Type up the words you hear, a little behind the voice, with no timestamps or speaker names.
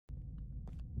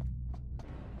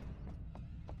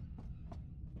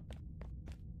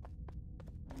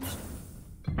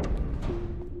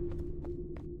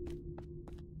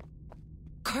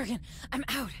Corgan, I'm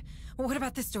out. What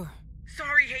about this door?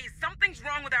 Sorry, Hayes. Something's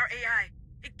wrong with our AI.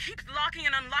 It keeps locking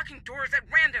and unlocking doors at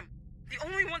random. The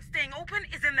only one staying open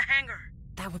is in the hangar.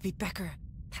 That would be Becker.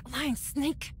 That lying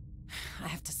snake. I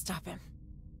have to stop him.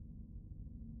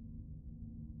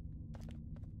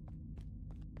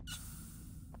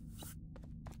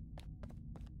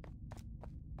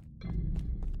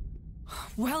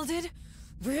 Welded?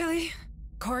 Really?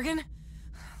 Corgan?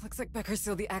 Looks like Becker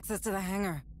sealed the access to the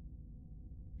hangar.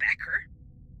 Becker?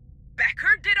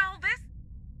 Becker did all this?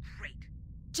 Great.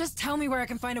 Just tell me where I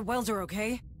can find a welder,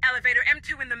 okay? Elevator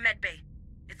M2 in the medbay.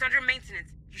 It's under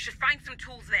maintenance. You should find some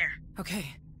tools there.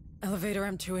 Okay. Elevator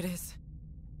M2 it is.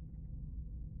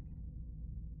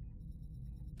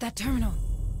 That terminal.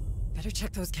 Better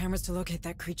check those cameras to locate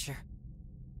that creature.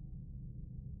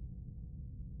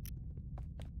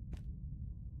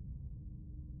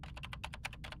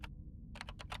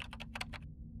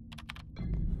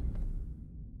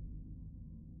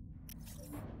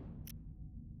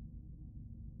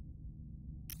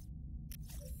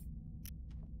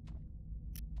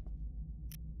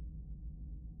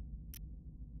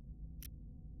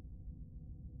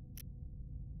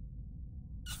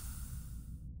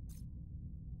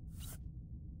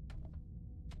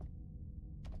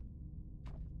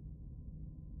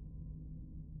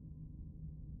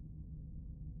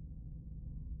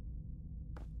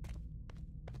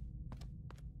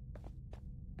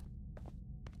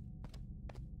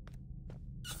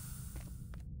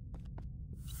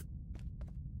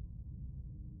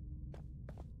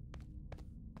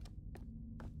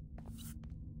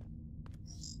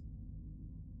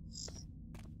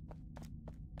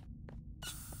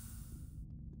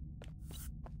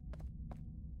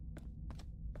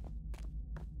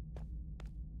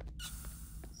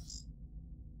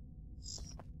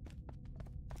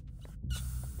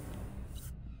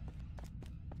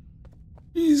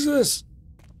 Jesus.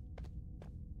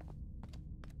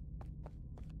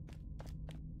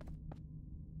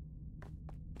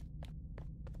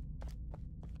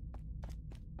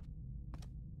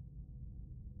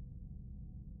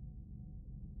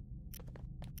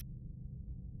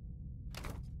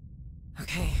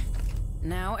 Okay.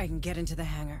 Now I can get into the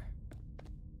hangar.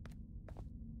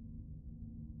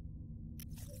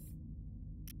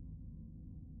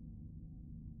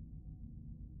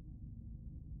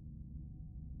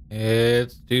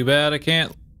 It's too bad I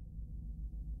can't.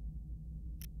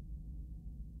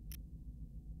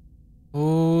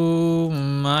 Oh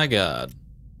my God.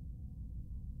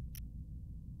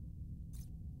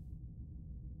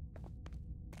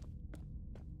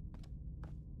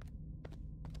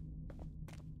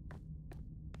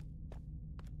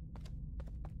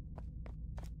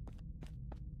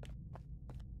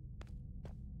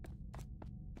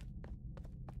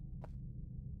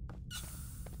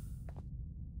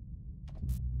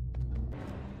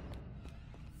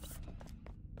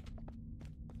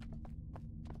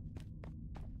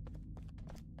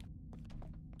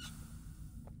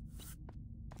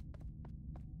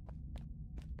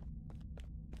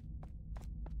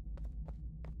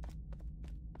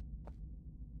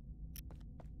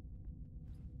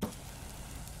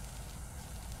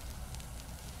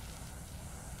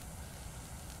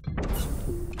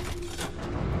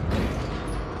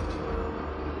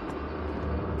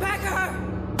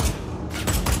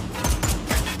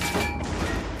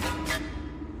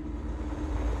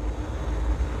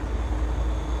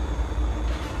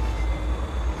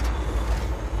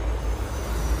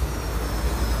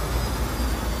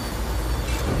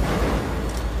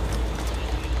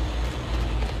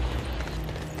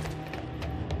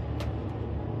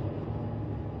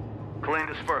 Clean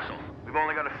dispersal. We've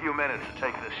only got a few minutes to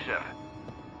take this ship.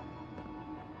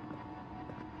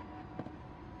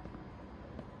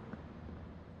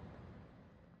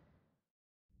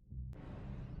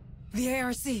 The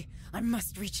ARC! I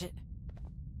must reach it.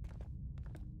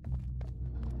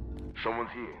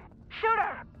 Someone's here.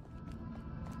 Shooter!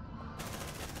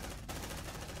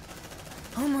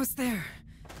 Almost there.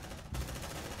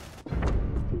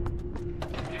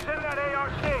 She's in that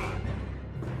ARC!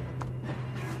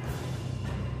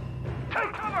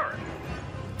 Take cover!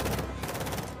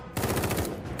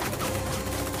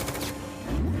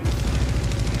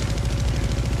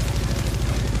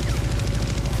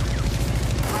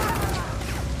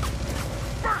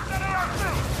 Burst that ARC!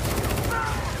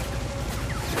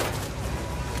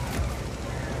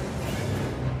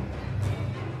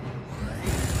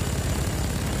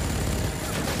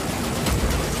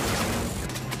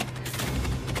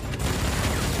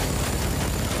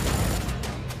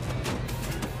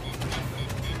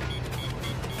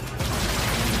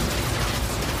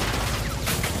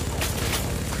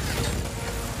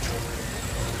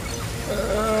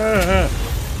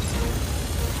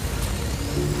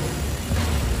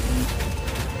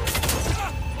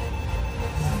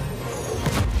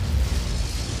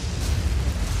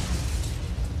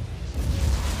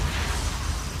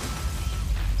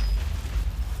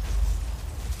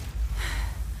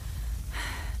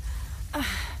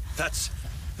 That's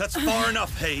far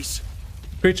enough, Hayes.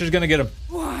 Creature's gonna get him.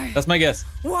 Why? That's my guess.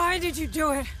 Why did you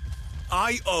do it?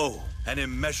 I owe an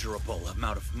immeasurable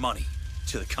amount of money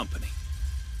to the company.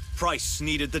 Price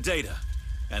needed the data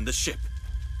and the ship.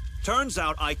 Turns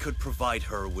out I could provide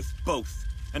her with both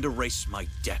and erase my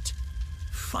debt.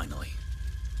 Finally.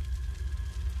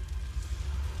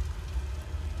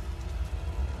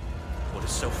 What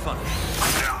is so funny?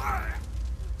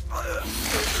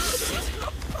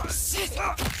 Shit!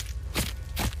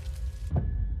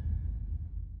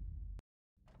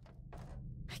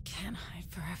 I can't hide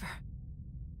forever.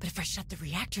 But if I shut the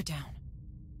reactor down...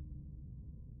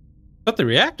 Shut the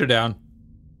reactor down.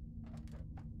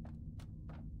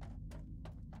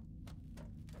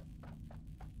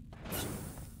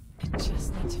 I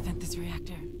just need to vent this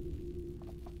reactor.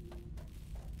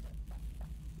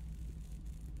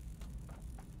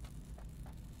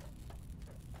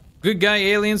 Good guy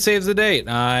alien saves the date.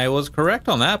 I was correct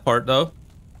on that part, though.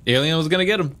 The alien was gonna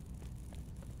get him.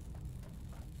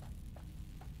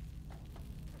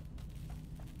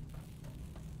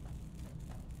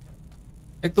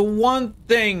 Like, the one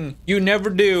thing you never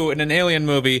do in an alien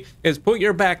movie is put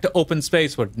your back to open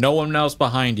space with no one else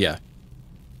behind you.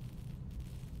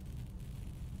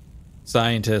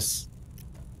 Scientists.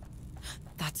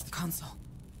 That's the console.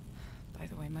 By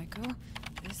the way, Michael,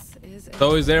 this is It's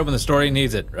always there when the story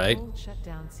needs it, right? Full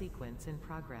shutdown sequence in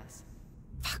progress.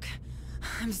 Fuck.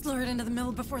 I'm slurred into the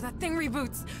middle before that thing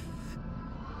reboots.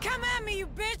 Come at me, you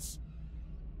bitch!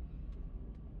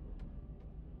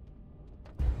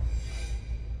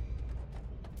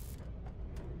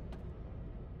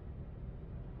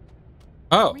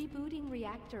 Oh. Rebooting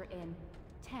reactor in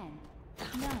 10,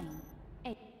 9,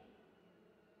 8.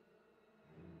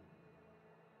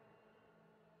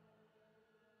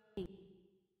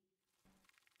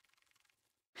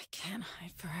 I can't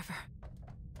hide forever.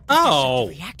 Oh.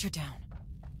 Shut the reactor down.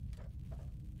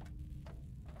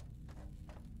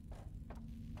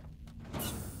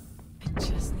 I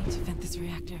just need to vent this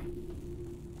reactor.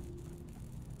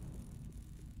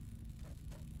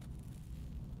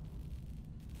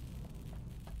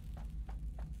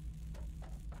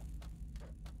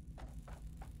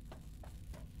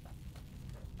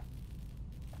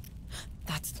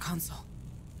 That's the console.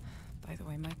 By the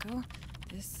way, Michael,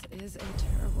 this is a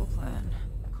terrible plan.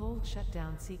 Cold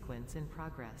shutdown sequence in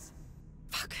progress.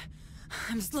 Fuck.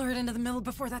 I'm slurred into the middle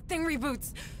before that thing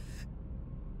reboots.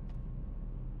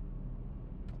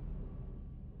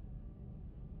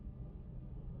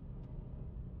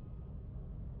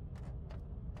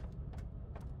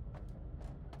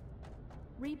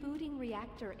 Rebooting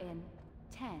reactor in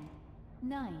 10,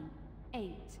 9,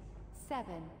 8, 7,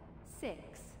 6,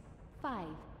 5,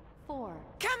 4.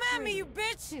 Come at 3, me, you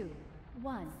bitch! 2,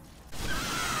 1.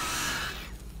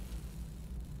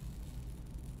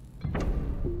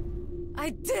 I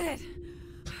did it!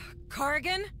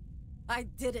 Corrigan, I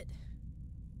did it.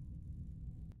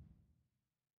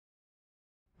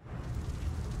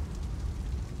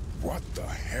 What the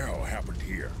hell happened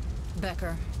here?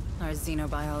 Becker, our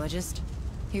xenobiologist.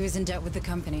 He was in debt with the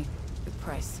company, with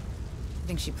Price. I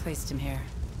think she placed him here.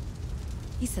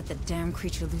 He set the damn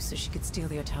creature loose so she could steal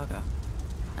the Otago.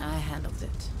 I handled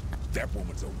it. That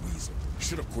woman's a weasel.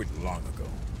 Should have quit long ago.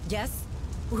 Yes?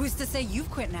 Who's to say you've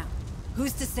quit now?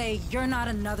 Who's to say you're not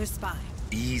another spy?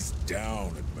 Ease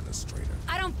down, Administrator.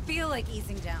 I don't feel like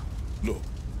easing down. Look,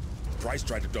 Price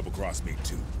tried to double-cross me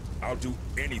too. I'll do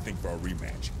anything for a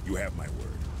rematch. You have my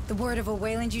word. The word of a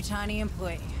Weyland-Yutani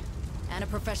employee. And a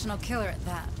professional killer at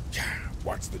that. Yeah,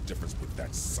 what's the difference with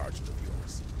that sergeant of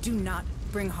yours? Do not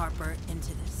bring Harper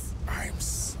into this. I'm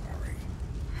sorry.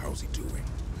 How's he doing?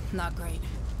 Not great.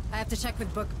 I have to check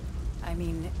with Book... I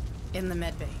mean, in the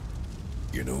medbay.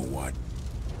 You know what?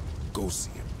 Go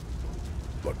see him.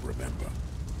 But remember,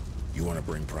 you want to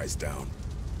bring Price down?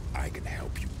 I can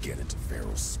help you get into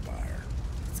Pharaoh's Spire.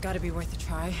 It's gotta be worth a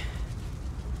try.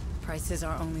 Price is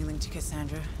our only link to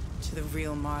Cassandra, to the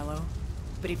real Marlowe.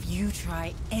 But if you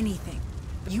try anything,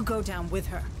 you go down with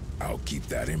her. I'll keep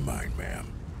that in mind, ma'am.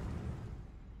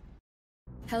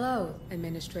 Hello,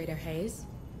 Administrator Hayes.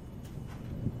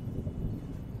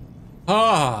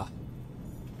 Ah.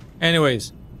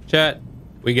 Anyways, chat,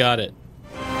 we got it.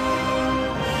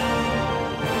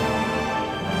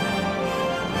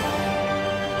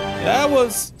 That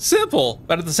was simple,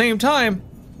 but at the same time...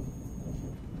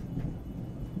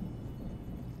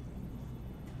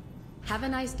 Have a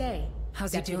nice day.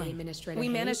 How's he Deputy doing? Administrator We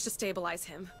Hayes. managed to stabilize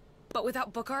him. But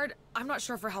without Bookard, I'm not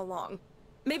sure for how long.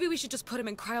 Maybe we should just put him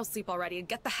in cryosleep already and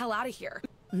get the hell out of here.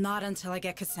 Not until I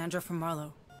get Cassandra from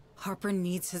Marlowe. Harper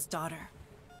needs his daughter.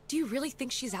 Do you really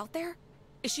think she's out there?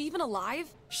 Is she even alive?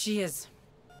 She is.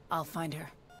 I'll find her.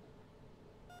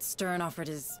 Stern offered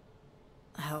his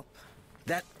help.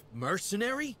 That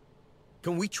mercenary?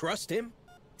 Can we trust him?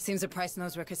 Seems that Price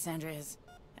knows where Cassandra is.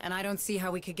 And I don't see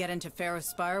how we could get into Pharaoh's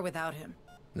Spire without him.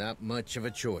 Not much of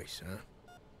a choice, huh?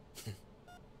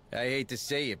 I hate to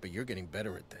say it, but you're getting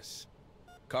better at this.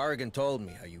 Corrigan told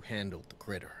me how you handled the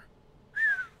critter.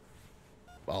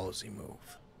 Ballsy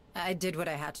move. I did what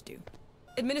I had to do.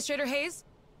 Administrator Hayes?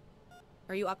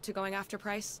 Are you up to going after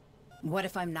Price? What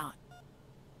if I'm not?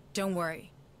 Don't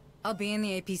worry. I'll be in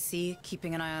the APC,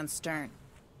 keeping an eye on Stern.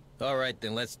 All right,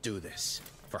 then let's do this.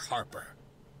 For Harper.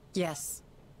 Yes.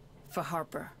 For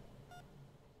Harper.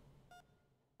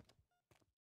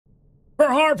 For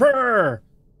Harper!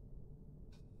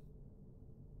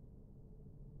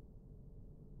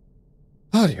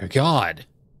 Oh dear God.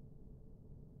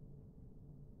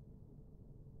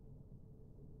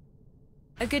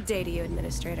 A good day to you,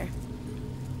 Administrator.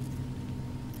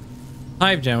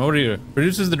 Hive Gem, what are you?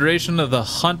 Reduces the duration of the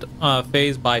hunt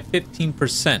phase by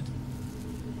 15%.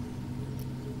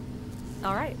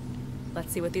 All right.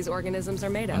 Let's see what these organisms are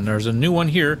made of. And there's a new one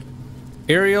here.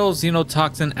 Aerial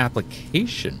xenotoxin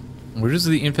application. Reduces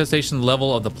the infestation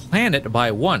level of the planet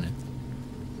by 1.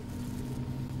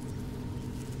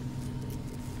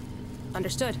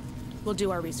 Understood. We'll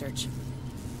do our research.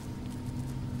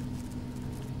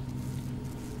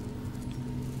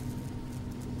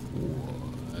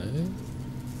 What?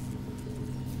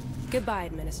 Goodbye,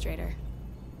 Administrator.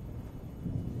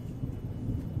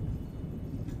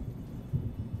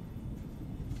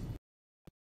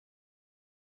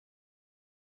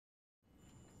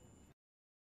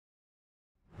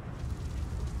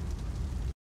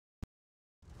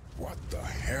 What the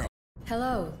hell?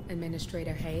 Hello,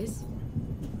 Administrator Hayes.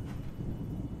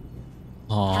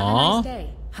 Aww. Have a nice day.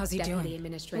 How's he Deputy doing?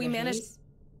 Administrator We managed- Hayes.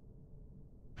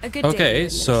 A good day. Okay,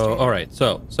 so, Administrator. alright,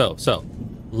 so,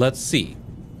 let's see.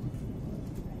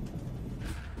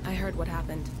 I heard what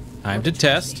happened. Time to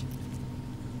test.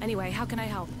 Anyway, how can I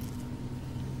help?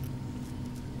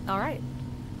 All right.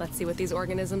 Let's see what these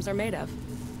organisms are made of.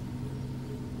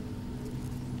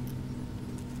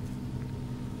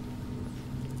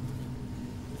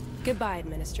 Goodbye,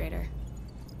 Administrator.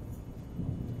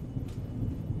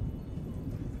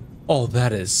 Oh,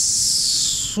 that is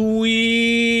sweet.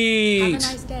 Have a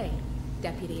nice day,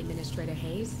 Deputy Administrator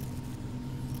Hayes.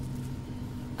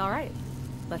 All right.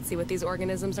 Let's see what these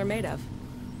organisms are made of.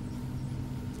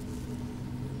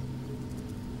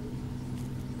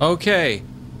 Okay,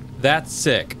 that's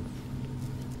sick.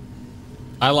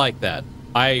 I like that.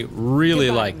 I really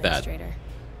Goodbye, like that. Administrator.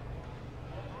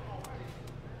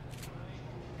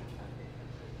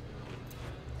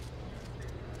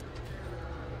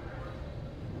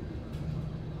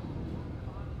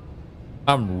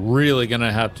 I'm really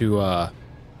gonna have to, how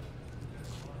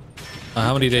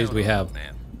many days do we have?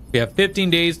 We have 15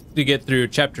 days to get through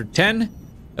chapter 10,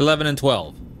 11, and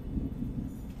 12.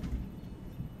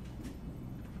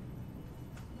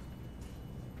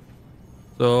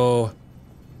 So,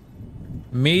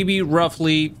 maybe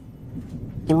roughly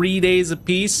 3 days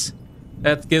apiece.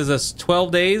 That gives us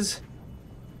 12 days.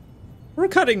 We're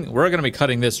gonna be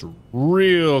cutting this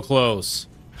real close.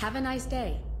 Have a nice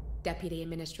day, Deputy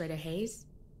Administrator Hayes.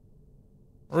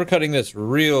 We're cutting this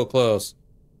real close.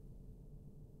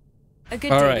 A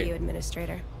good All day right. to you,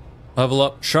 Administrator. Level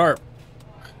up sharp.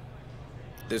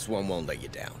 This one won't let you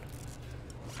down.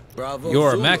 Bravo.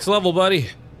 You're Zulu. max level, buddy.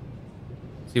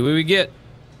 See what we get.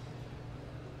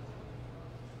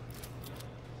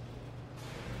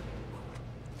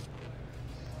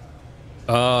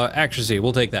 Accuracy,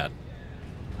 we'll take that.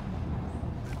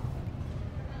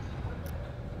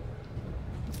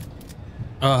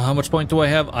 How much point do I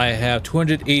have? I have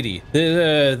 280.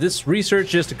 This research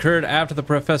just occurred after the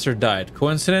professor died.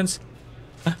 Coincidence?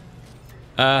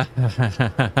 Grants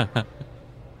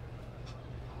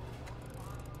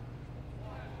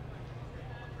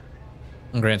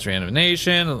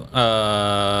reanimation.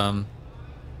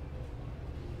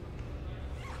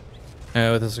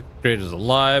 With this grade is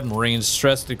alive. Marines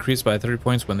stress decreased by 30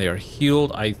 points when they are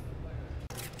healed. Come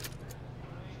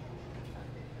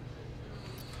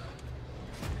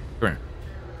here.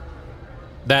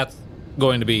 That's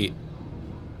going to be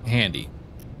handy.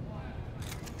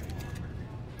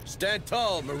 Stand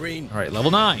tall, Marine. All right,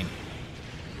 level 9.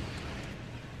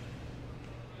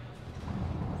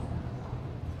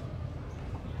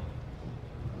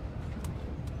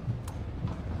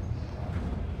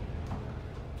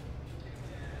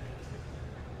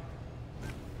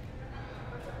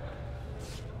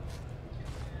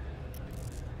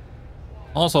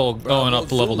 Also going up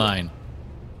to level 9.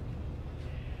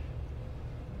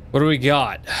 What do we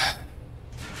got?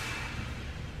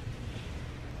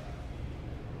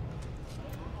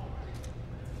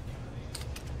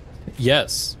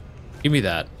 Yes. Give me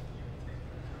that.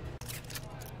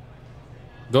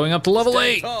 Going up to level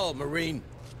 8. Stand tall, Marine.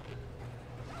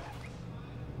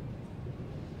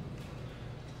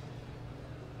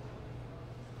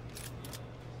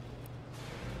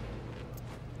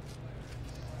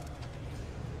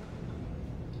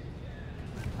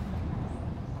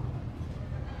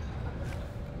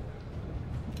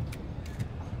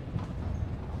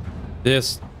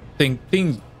 This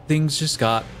things just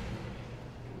got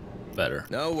better.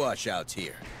 No washouts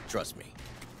here. Trust me.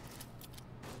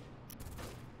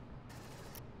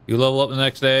 You level up the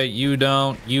next day. You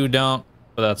don't.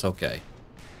 But that's okay.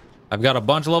 I've got a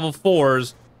bunch of level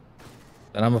 4s,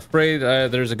 and I'm afraid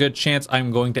there's a good chance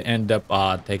I'm going to end up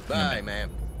taking them. Bye,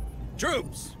 ma'am.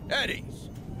 Troops, Eddies.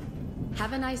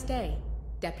 Have a nice day,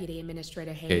 Deputy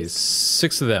Administrator Hayes. Okay,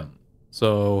 6 of them.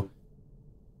 So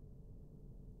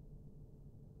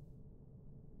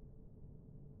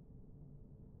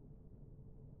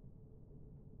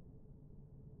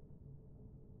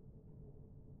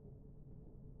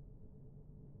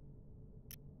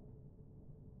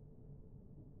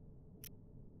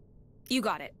You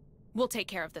got it. We'll take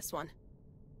care of this one.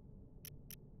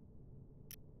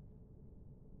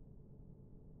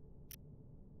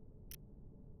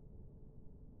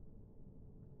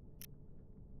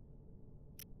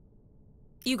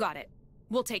 You got it.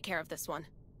 We'll take care of this one.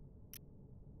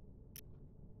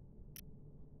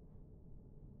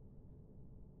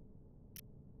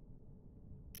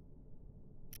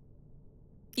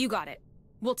 You got it.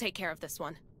 We'll take care of this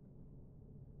one.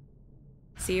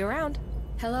 See you around.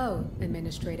 Hello,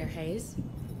 Administrator Hayes.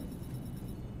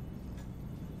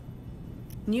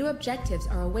 New objectives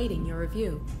are awaiting your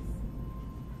review.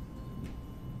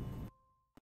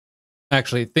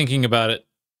 actually thinking about it.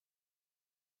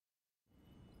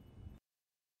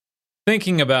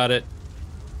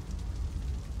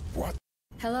 What?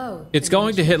 Hello. It's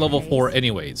going to hit level Hayes. 4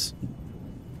 anyways.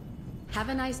 Have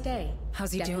a nice day.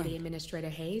 How's he Deputy doing? Administrator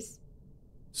Hayes.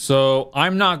 So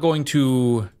I'm not going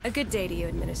to... A good day to you,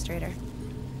 Administrator.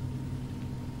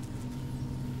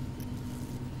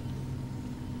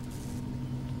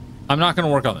 I'm not going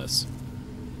to work on this.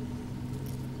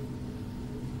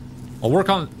 I'll work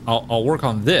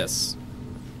on this.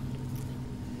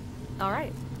 All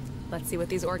right. Let's see what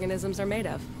these organisms are made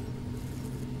of.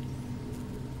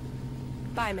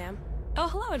 Bye, ma'am. Oh,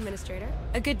 hello, Administrator.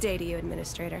 A good day to you,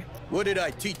 Administrator. What did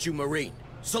I teach you, Marine?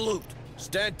 Salute.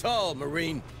 Stand tall,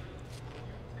 Marine.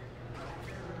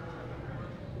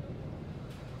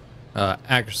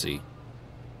 Accuracy.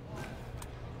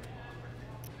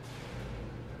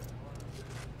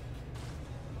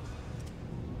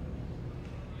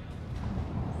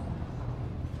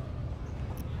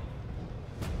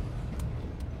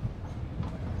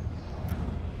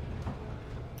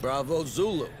 Bravo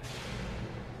Zulu.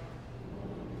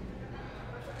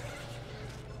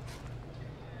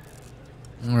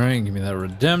 All right, give me that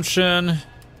redemption.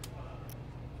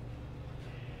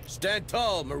 Stand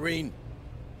tall, Marine.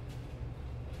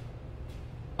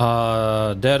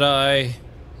 Deadeye.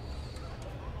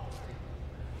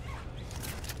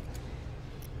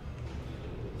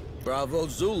 Bravo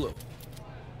Zulu.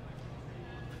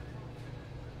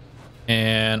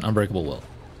 And Unbreakable Will.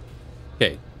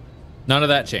 Okay. None of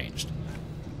that changed.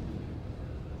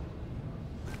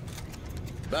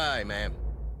 Bye, ma'am.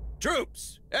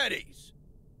 Troops, Eddies.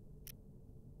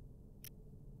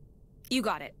 You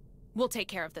got it. We'll take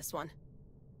care of this one.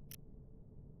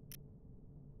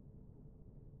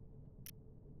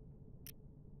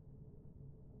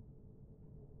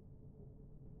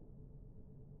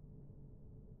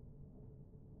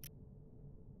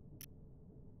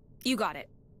 You got it.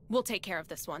 We'll take care of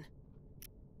this one.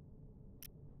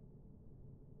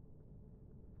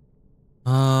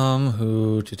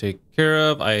 Who to take care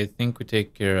of? I think we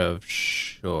take care of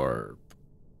Sharp.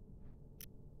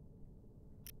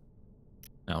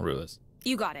 Now Ruiz.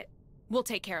 You got it. We'll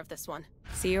take care of this one.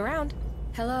 See you around.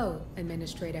 Hello,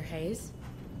 Administrator Hayes.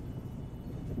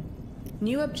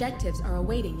 New objectives are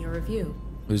awaiting your review.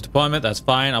 Lose deployment, that's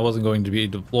fine. I wasn't going to be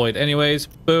deployed anyways.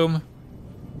 Boom.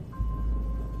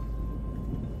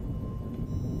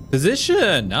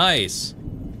 Physician, nice.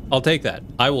 I'll take that.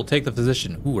 I will take the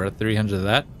physician. Ooh, we're at 300 of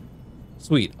that.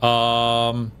 Sweet.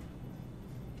 Have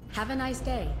a nice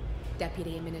day,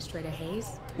 Deputy Administrator Hayes.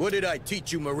 What did I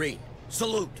teach you, Marine?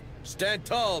 Salute. Stand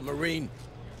tall, Marine.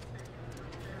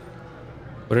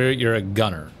 But you're a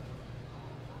gunner.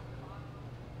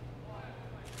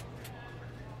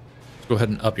 Let's go ahead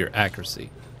and up your accuracy.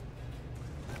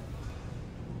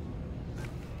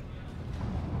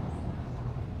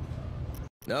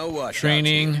 No wash.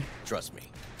 Training. Trust me.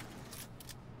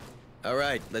 All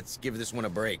right, let's give this one a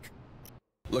break.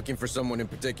 Looking for someone in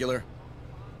particular?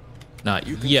 Not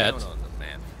You can yet. count on them,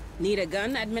 man. Need a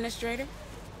gun, Administrator?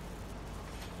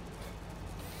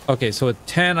 Okay, so at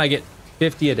 10, I get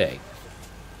 50 a day.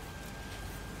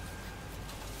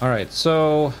 All right,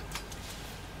 so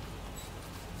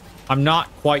I'm not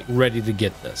quite ready to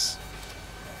get this.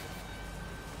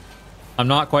 I'm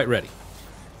not quite ready.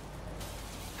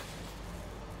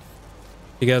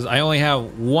 Because I only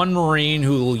have one Marine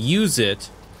who will use it.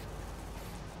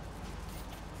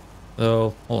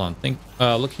 So, hold on.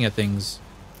 Looking at things.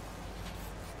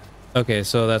 Okay,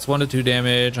 so that's 1 to 2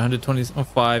 damage,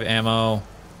 125 ammo,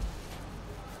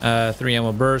 3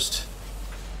 ammo burst,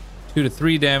 2 to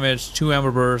 3 damage, 2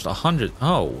 ammo burst, 100.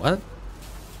 Oh, what?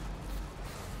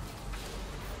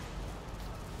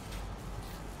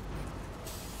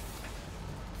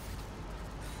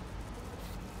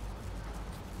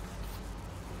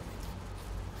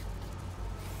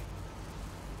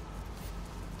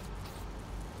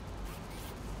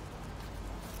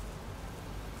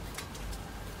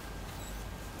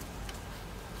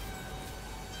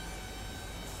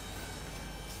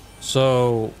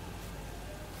 So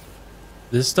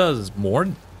this does more.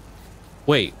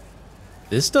 Wait,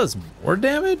 this does more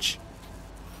damage?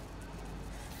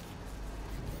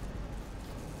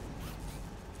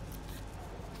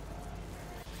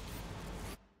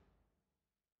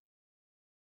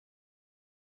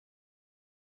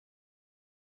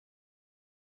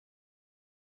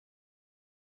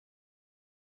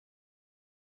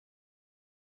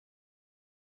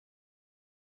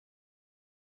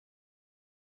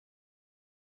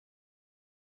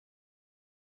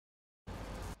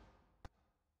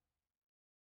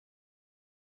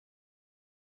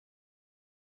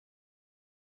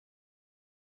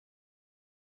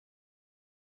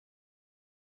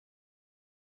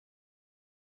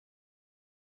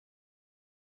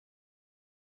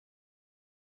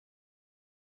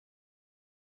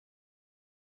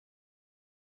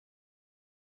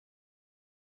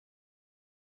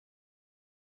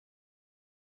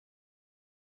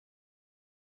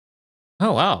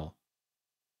 Oh, wow.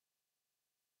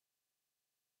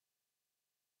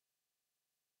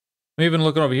 I'm even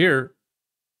looking over here.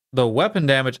 The weapon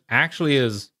damage actually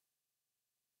is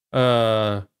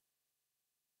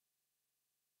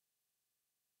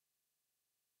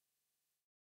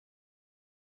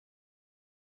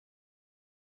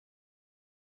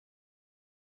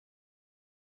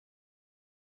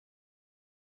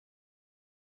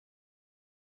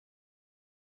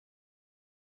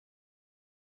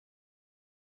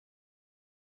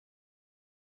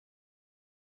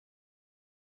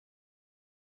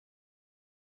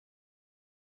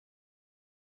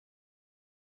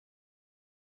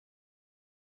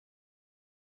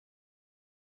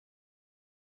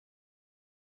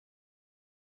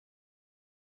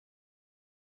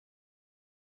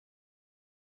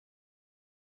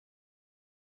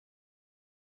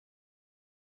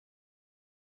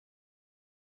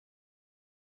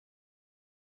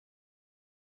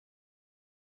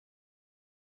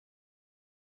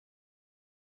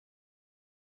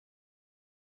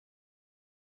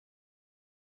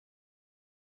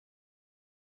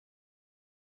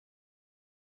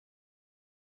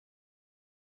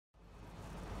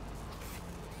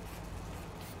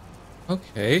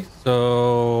okay,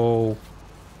 so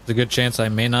there's a good chance I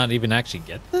may not even actually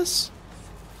get this.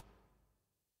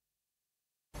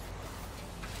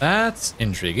 That's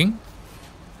intriguing.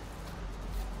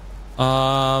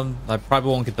 I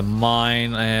probably won't get the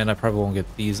mine, and I probably won't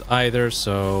get these either,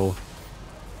 so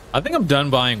I think I'm done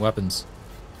buying weapons.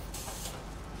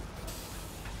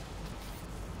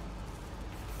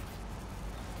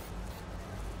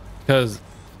 Because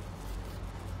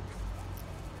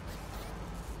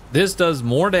this does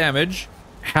more damage,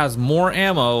 has more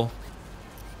ammo.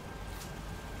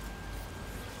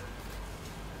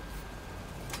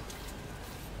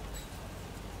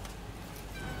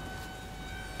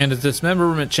 And the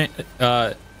dismemberment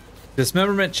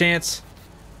chance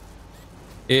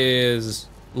is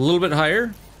a little bit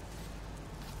higher.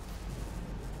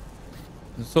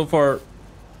 And so far,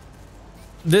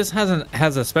 this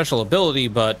has a special ability,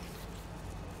 but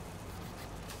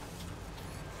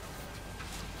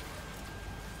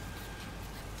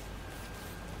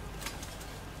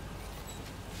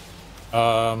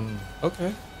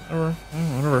okay,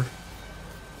 whatever.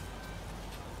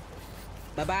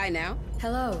 Bye-bye now.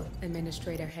 Hello,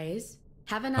 Administrator Hayes.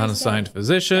 Have a nice Unassigned day.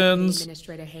 physicians. Deputy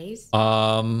Administrator Hayes.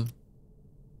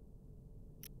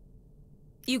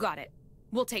 You got it.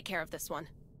 We'll take care of this one.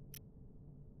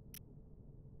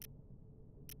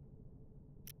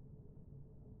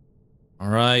 All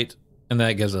right. And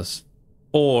that gives us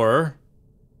 4.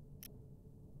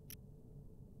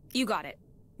 You got it.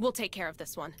 We'll take care of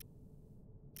this one.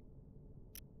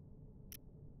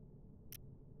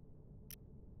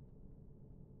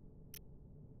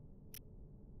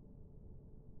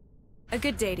 A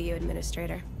good day to you,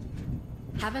 Administrator.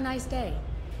 Have a nice day,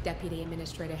 Deputy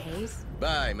Administrator Hayes.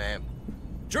 Bye, ma'am.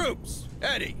 Troops,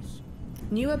 at ease.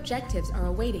 New objectives are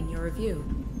awaiting your review.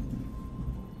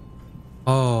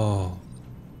 Oh.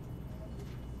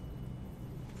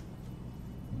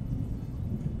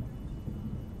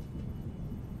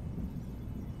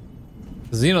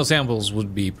 Xeno samples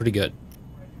would be pretty good.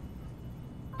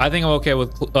 I think I'm okay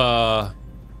with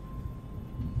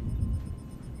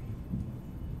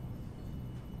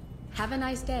Have a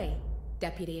nice day,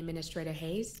 Deputy Administrator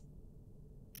Hayes.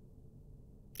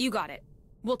 You got it.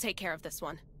 We'll take care of this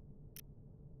one.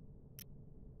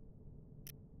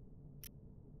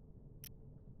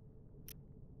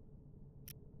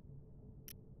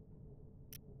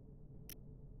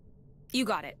 You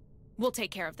got it. We'll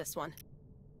take care of this one.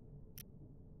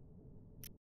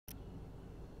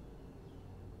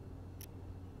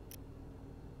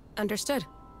 Understood.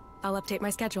 I'll update my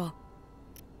schedule.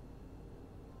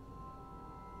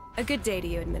 A good day to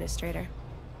you, Administrator.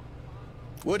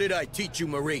 What did I teach you,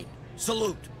 Marine?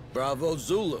 Salute. Bravo,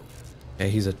 Zulu. Okay,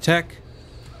 he's a tech.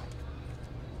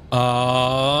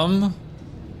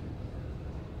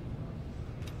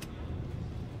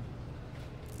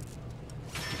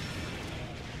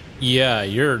 Yeah,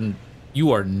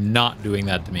 you are not doing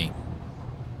that to me.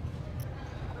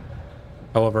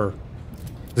 However,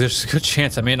 there's a good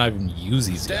chance I may not even use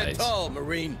these guys. Stand tall,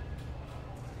 Marine.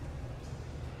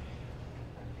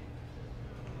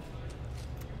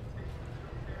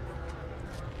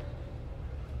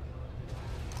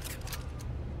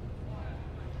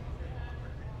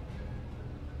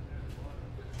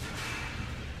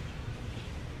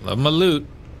 Love my loot.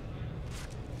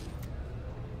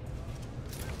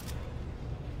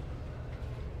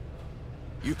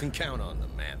 You can count on them,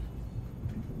 ma'am.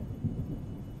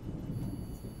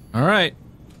 All right.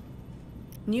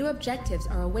 New objectives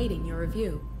are awaiting your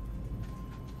review.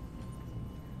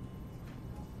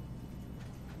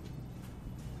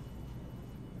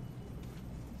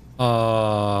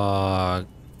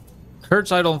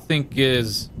 Kurtz, I don't think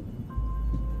is.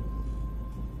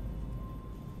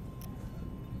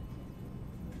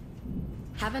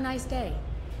 Have a nice day,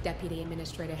 Deputy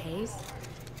Administrator Hayes.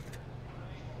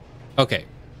 Okay.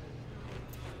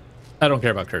 I don't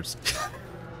care about Kurtz.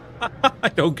 I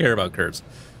don't care about Kurtz.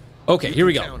 Okay, here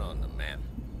we go. Count on them, ma'am.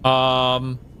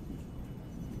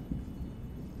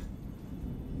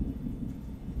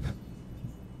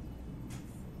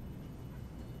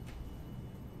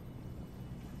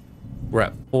 We're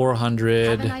at 400.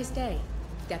 Have a nice day,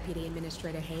 Deputy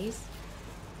Administrator Hayes.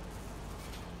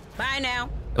 Bye now.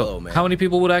 Hello, man. How many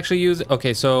people would actually use it?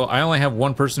 Okay, so I only have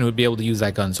one person who would be able to use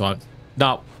that gun, so I'm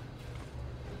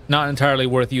not entirely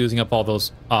worth using up all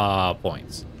those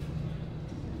points.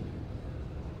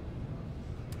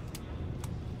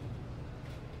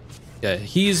 Yeah,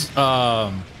 he's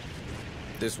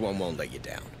This one won't let you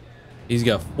down. he's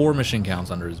got 4 mission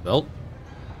counts under his belt.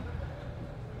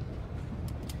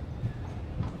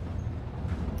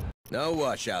 No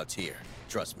washouts here.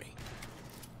 Trust me.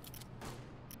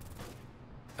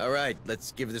 All right,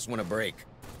 let's give this one a break.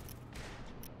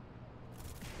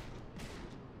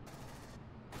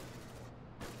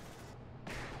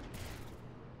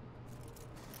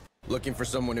 Looking for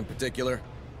someone in particular?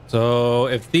 So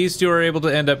if these two are able to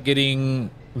end up getting,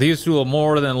 these two will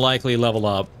more than likely level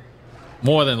up.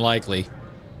 More than likely.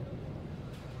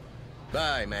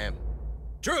 Bye, ma'am.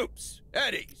 Troops,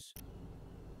 at ease.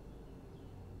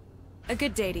 A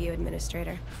good day to you,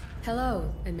 Administrator.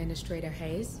 Hello, Administrator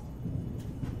Hayes.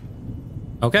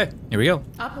 Okay, here we go.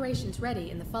 Operations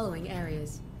ready in the following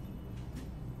areas.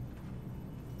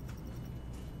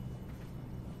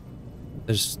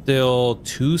 There's still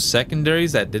 2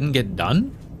 secondaries that didn't get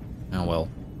done? Oh well.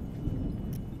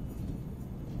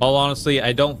 All honestly,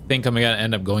 I don't think I'm gonna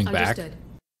end up going back. Understood.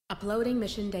 Uploading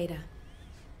mission data.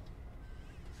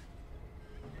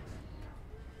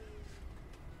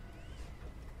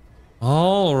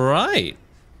 All right.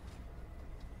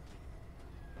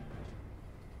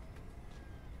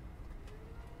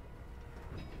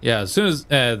 Yeah, as soon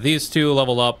as these two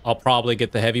level up, I'll probably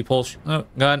get the heavy pulse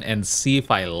gun and see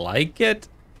if I like it.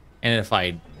 And if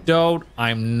I don't,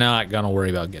 I'm not gonna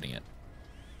worry about getting it.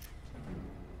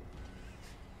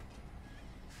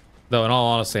 Though, in all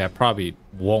honesty, I probably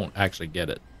won't actually get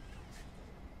it.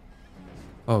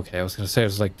 Okay, I was gonna say, I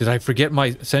was like, did I forget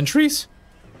my sentries?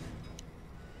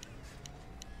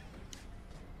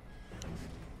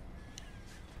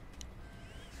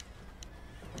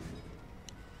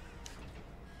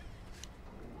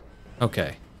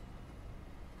 Okay.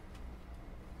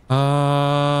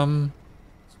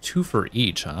 2 for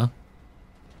each, huh?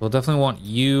 We'll definitely want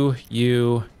you.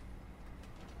 You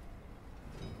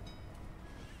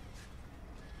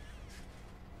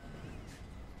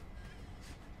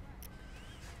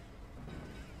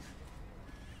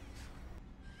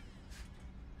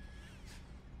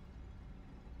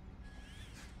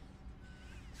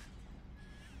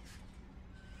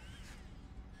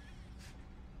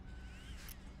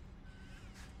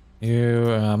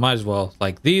might as well.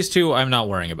 Like these two, I'm not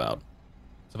worrying about.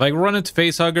 So if I run into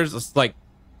facehuggers, it's like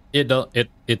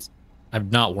I'm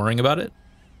not worrying about it.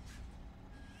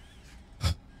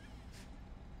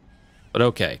 But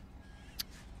okay.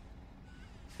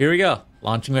 Here we go.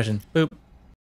 Launching mission. Boop.